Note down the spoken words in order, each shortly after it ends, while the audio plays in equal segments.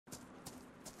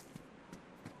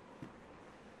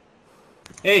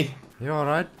Hey! You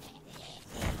alright?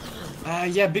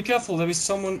 Yeah, be careful, there is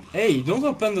someone... Hey, don't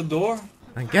open the door.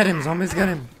 Get him, zombies, get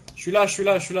him. Je suis là, je suis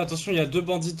là, je suis là. Attention, il y a deux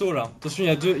banditos là. Attention,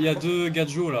 il y a deux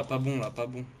gadgets là. Pas bon là, pas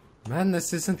bon. Man,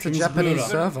 this isn't a Chemise Japanese bleue, là.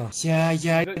 server.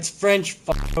 Yeah, it's French,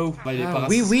 f***o. Bah, il est pas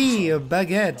Oui, raciste. oui,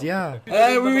 baguette, yeah.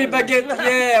 Oui, baguette,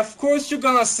 yeah, of course you're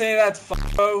gonna say that,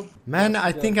 f***o. Man,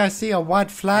 I think I see a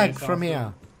white flag from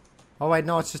here. Oh wait,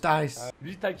 no, it's just ice.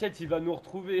 Lui, t'inquiète, il va nous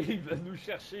retrouver, il va nous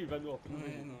chercher, il va nous retrouver.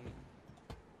 Ouais, non,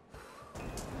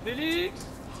 mais... Félix,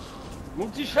 mon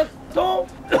petit chaton.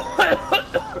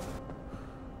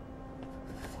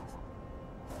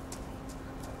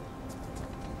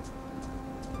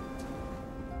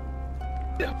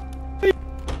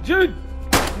 Jude!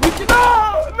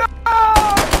 Non!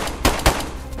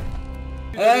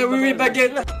 Oui,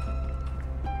 baguette.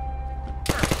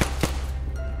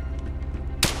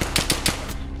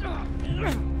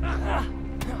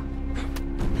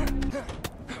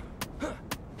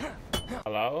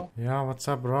 Hello? Yeah, what's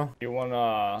up, bro? You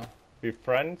wanna be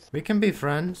friends? We can be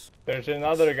friends. There's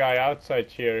another guy outside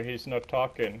here, he's not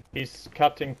talking. He's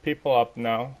cutting people up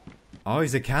now. Oh,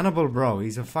 he's a cannibal, bro.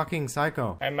 He's a fucking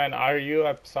psycho. Hey man, are you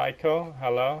a psycho?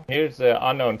 Hello? Here's the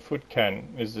unknown food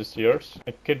can. Is this yours?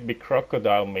 It could be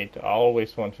crocodile meat. I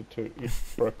always wanted to eat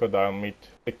crocodile meat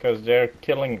because they're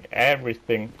killing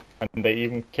everything and they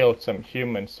even killed some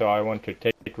humans, so I want to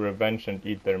take revenge and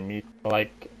eat their meat.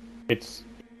 Like, it's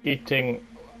eating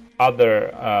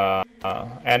other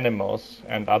animals,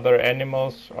 and other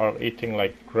animals are eating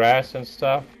like grass and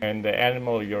stuff, and the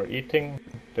animal you're eating,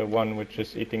 the one which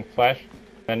is eating flesh,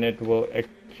 then it will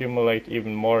accumulate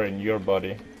even more in your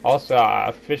body. Also,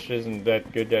 fish isn't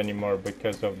that good anymore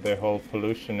because of the whole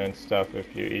pollution and stuff.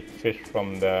 If you eat fish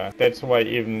from the... That's why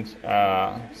even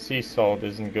sea salt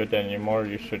isn't good anymore.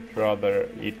 You should rather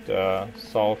eat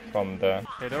salt from the...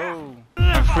 Hello,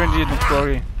 I'm friendly, don't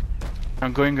worry.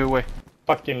 I'm going away.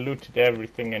 Fucking looted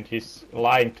everything and he's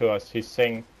lying to us. He's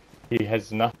saying he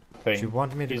has nothing. Do you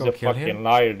want me to He's go a kill fucking him?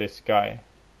 liar, this guy.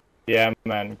 Yeah,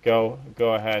 man, go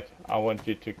ahead. I want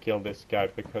you to kill this guy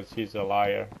because he's a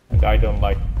liar, and I don't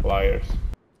like liars.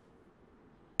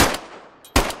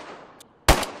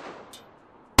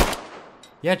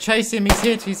 Yeah, chase him. He's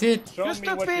hit. Show You me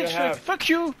what you stupid! have. Fuck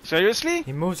you! Seriously?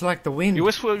 He moves like the wind. You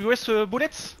waste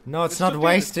bullets? No, it's You're not stupid.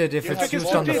 wasted if You it's have used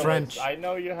on the bowlers. French. I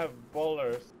know you have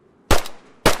bowlers.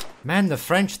 Man, the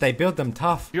French, they build them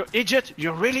tough. You're idiot!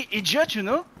 You're really idiot, you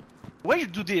know? Why you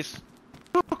do this?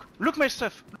 Look my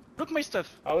stuff! Look my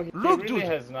stuff! Oh, he Look, really dude.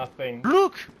 has nothing.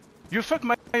 Look! You fucked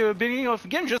my beginning of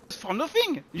game just for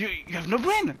nothing! You have no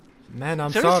brain! Man,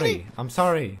 I'm Seriously? sorry. I'm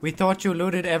sorry. We thought you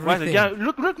looted Well, everything. yeah,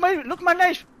 look my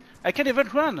life! I can't even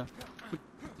run!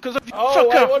 Because of you Oh,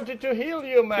 I fucker! wanted to heal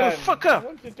you, man. You fucker. I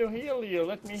wanted to heal you.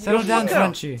 Let me heal Settle you. down, Fucker.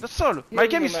 Frenchie. That's all! My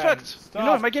game you, is man. fucked! Stop. You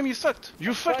know, my game is fucked!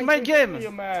 You fucked Trying my to heal game!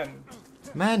 you, man.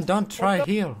 Man, don't try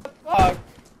heal. Fuck.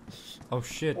 Oh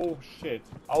shit. Oh shit.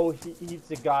 Oh, he's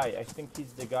the guy. I think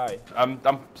he's the guy. I'm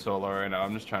solo right now.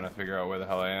 I'm just trying to figure out where the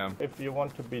hell I am. If you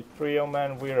want to be trio,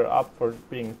 man, we're up for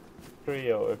being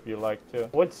trio if you like to.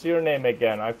 What's your name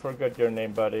again? I forgot your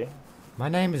name, buddy. My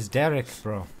name is Derek,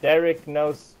 bro. Derek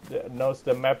knows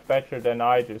the map better than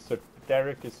I do, so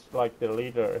Derek is like the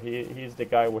leader. He's the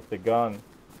guy with the gun.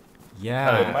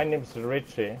 Yeah. My name's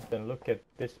Richie. Then look at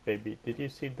this baby. Did you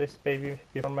see this baby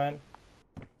before, man?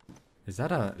 Is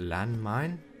that a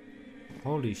landmine?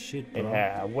 Holy shit, bro.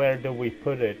 Yeah. Where do we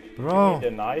put it? Bro, You need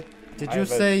a knife? Did I you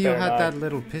have a say you spare had knife. that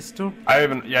little pistol? I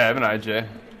have an IJ.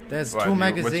 There's Why, two what's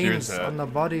yours magazines at? on the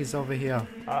bodies over here.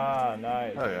 Ah,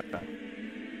 nice. Oh yeah.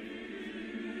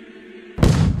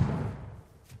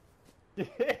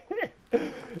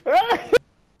 Are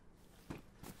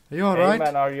you Hey alright?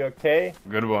 man, are you okay?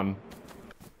 Good one.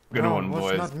 Good No, one, it was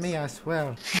boys. not me, I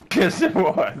swear. Yes, it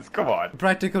was. Come on.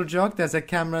 Practical joke, there's a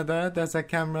camera there, there's a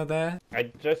camera there. I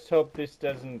just hope this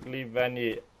doesn't leave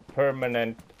any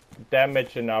permanent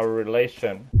damage in our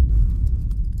relation.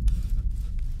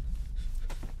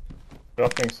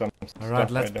 Dropping some Alright,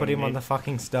 stuff let's I put don't him on need. the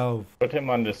fucking stove. Put him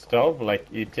on the stove, like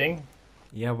eating.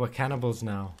 Yeah, we're cannibals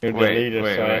now. You're the Wait, leader,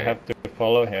 wait, so I wait. have to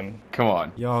follow him. Come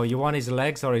on. Yo, you want his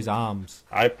legs or his arms?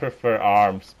 I prefer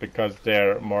arms because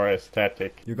they're more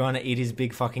aesthetic. You're gonna eat his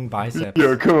big fucking biceps.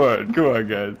 Yo, come on,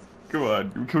 guys. Come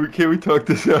on. Can we talk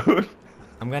this out?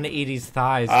 I'm gonna eat his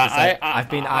thighs. 'cause I've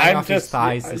been eyeing I'm off his just-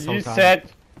 thighs this whole You time.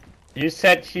 said You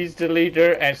said he's the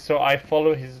leader, and so I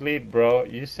follow his lead, bro.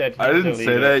 You said he's I didn't the leader.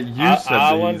 say that. You said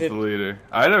that he's wanted... the leader.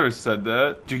 I never said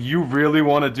that. Do you really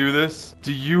want to do this?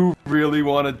 Do you really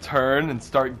want to turn and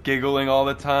start giggling all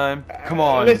the time? Come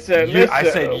on. Listen,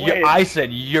 I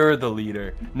said you're the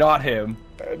leader, not him.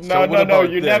 No.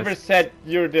 You never said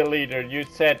you're the leader. You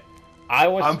said I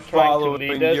was I'm trying to following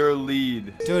lead us. your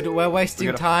lead. Dude, we're wasting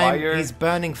We're gonna time. fire. He's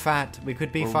burning fat. We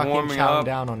could be We're fucking warming chowing up.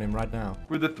 down on him right now.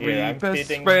 We're the three Yeah, I'm best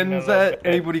feeding friends him a that little bit.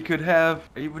 anybody could have.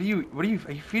 Are you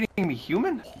feeding me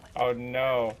human? Oh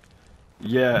no.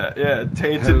 Yeah,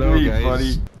 tainted Hello, meat, guys.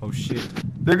 buddy. Oh shit.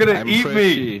 They're gonna I'm eat me.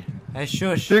 Freshy. Hey,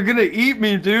 shush. They're gonna eat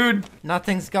me, dude.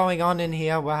 Nothing's going on in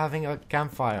here. We're having a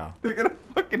campfire. They're gonna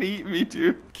fucking eat me,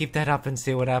 dude. Keep that up and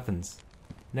see what happens.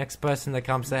 Next person that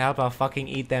comes to help, I'll fucking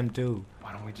eat them too.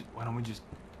 Why don't we just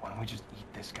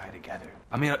eat this guy together?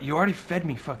 I mean, you already fed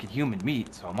me fucking human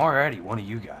meat, so I'm already one of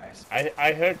you guys.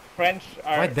 I heard French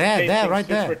are Right there, right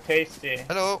super there. tasty.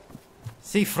 Hello.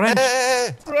 See, French. Hey.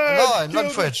 No, I'm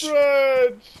not French.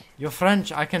 French. You're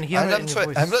French. I can hear I'm it in not, your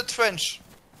voice. I'm not French.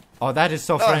 Oh, that is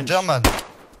so No, I'm French. German.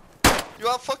 You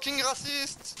are fucking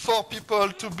racist. 4 people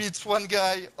to beat 1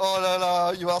 guy. Oh la la,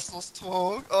 you are so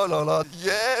strong. Oh la la.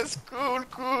 Yes, cool.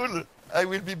 I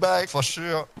will be back for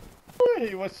sure.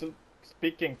 He was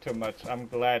speaking too much. I'm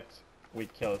glad we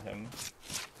killed him.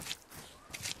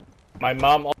 My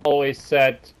mom always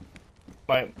said.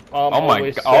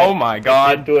 Oh my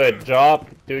god. Do a job.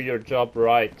 Do your job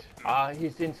right.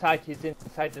 He's inside. He's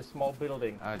inside the small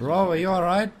building. Bro, are you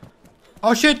alright?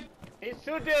 Oh shit! He's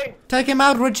shooting. Take him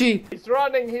out, Richie! He's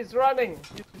running. He's running.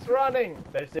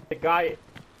 There's a guy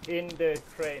in the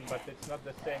crane, but it's not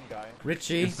the same guy.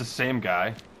 Richie, It's the same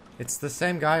guy. it's the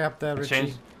same guy up there, Richie.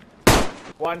 Changed.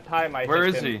 One time I Where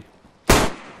hit is him.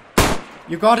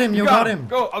 he? You got him, you got him!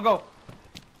 Go, I'll go.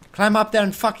 Climb up there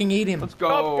and fucking eat him! Let's Stop,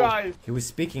 go. guys. He was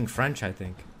speaking French, I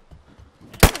think.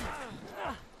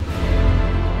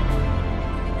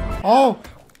 Oh!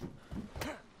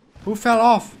 Who fell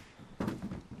off?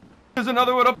 There's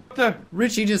another one up there.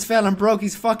 Richie just fell and broke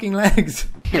his fucking legs.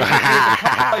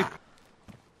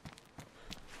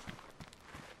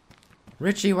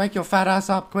 Richie, wake your fat ass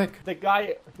up, quick. The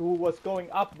guy who was going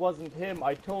up wasn't him.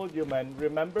 I told you, man.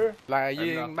 Remember?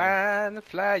 Flying man,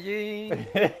 flying.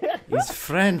 He's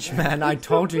French, man. I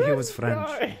told you he was French.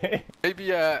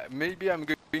 Maybe I'm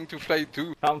going to fly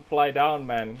too. Come fly down,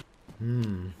 man.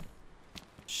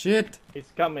 Shit.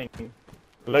 He's coming.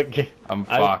 Look, I'm I'm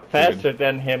fucked, faster dude.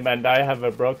 than him, and I have a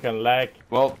broken leg.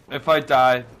 Well, if I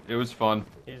die, it was fun.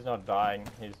 He's not dying.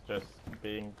 He's just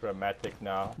being dramatic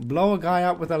now. Blow a guy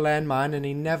up with a landmine and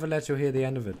he never lets you hear the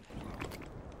end of it.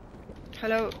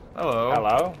 Hello. Hello.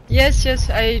 Hello? Yes,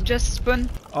 I just spawned.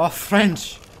 Oh,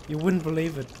 French. You wouldn't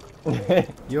believe it.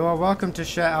 You are welcome to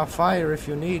share our fire if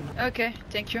you need. Okay,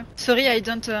 thank you. Sorry, I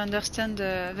don't understand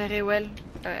very well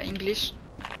English.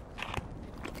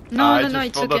 No, I no, just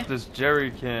it's filled okay. up this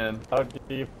jerry can. How do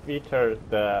you feed her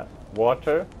the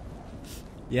water?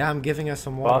 Yeah, I'm giving her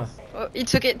some water. Boss? Oh,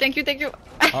 it's okay. Thank you.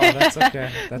 Oh, that's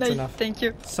okay. That's Nice, enough. Thank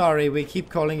you. Sorry, we keep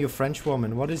calling you French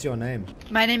woman. What is your name?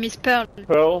 My name is Pearl.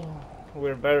 Pearl,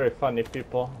 we're very funny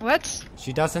people. What?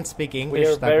 She doesn't speak We English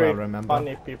are that very well, remember?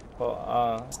 funny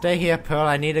people. Stay here, Pearl.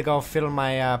 I need to go fill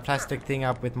my plastic thing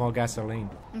up with more gasoline.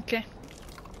 Okay.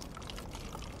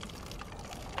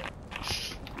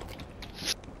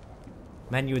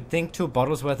 Man, you would think 2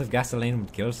 bottles worth of gasoline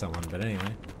would kill someone, but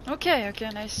anyway. Okay,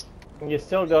 nice. You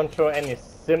still don't show any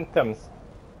symptoms,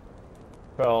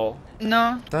 Pearl.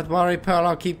 No. Don't worry, Pearl.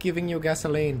 I'll keep giving you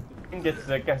gasoline. I think it's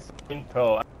the gasoline,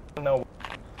 Pearl. I don't know.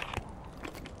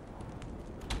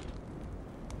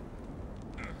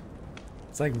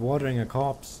 It's like watering a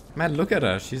corpse. Man, look at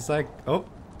her. She's like, oh.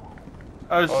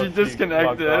 Oh, Oh, she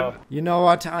disconnected. fucked off. You know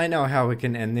what? I know how we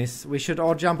can end this. We should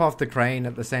all jump off the crane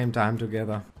at the same time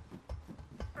together.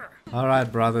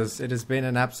 Alright, brothers. It has been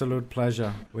an absolute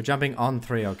pleasure. We're jumping on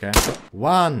 3, okay?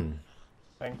 1,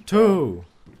 Thanks, 2,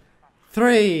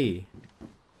 3.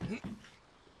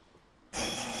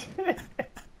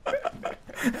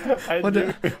 What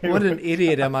an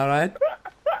idiot, am I right?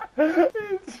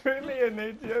 He's really an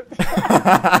idiot.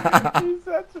 He's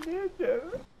such an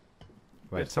idiot.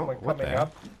 Wait, so Someone what the coming hell?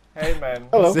 up. Hey, man.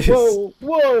 Hello. What's this?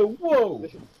 Whoa.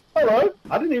 Hello.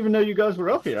 I didn't even know you guys were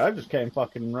up here. I just came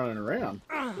fucking running around.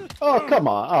 Oh, come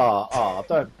on.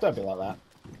 Don't be like that.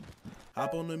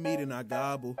 Hop on the meat and I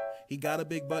gobble. He got a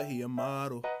big butt, he a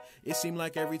model. It seemed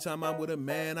like every time I'm with a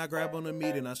man, I grab on the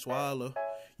meat and I swallow.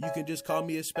 You can just call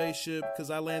me a spaceship, cause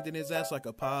I land in his ass like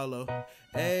Apollo.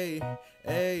 Hey,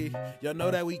 y'all know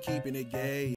that we keeping it gay.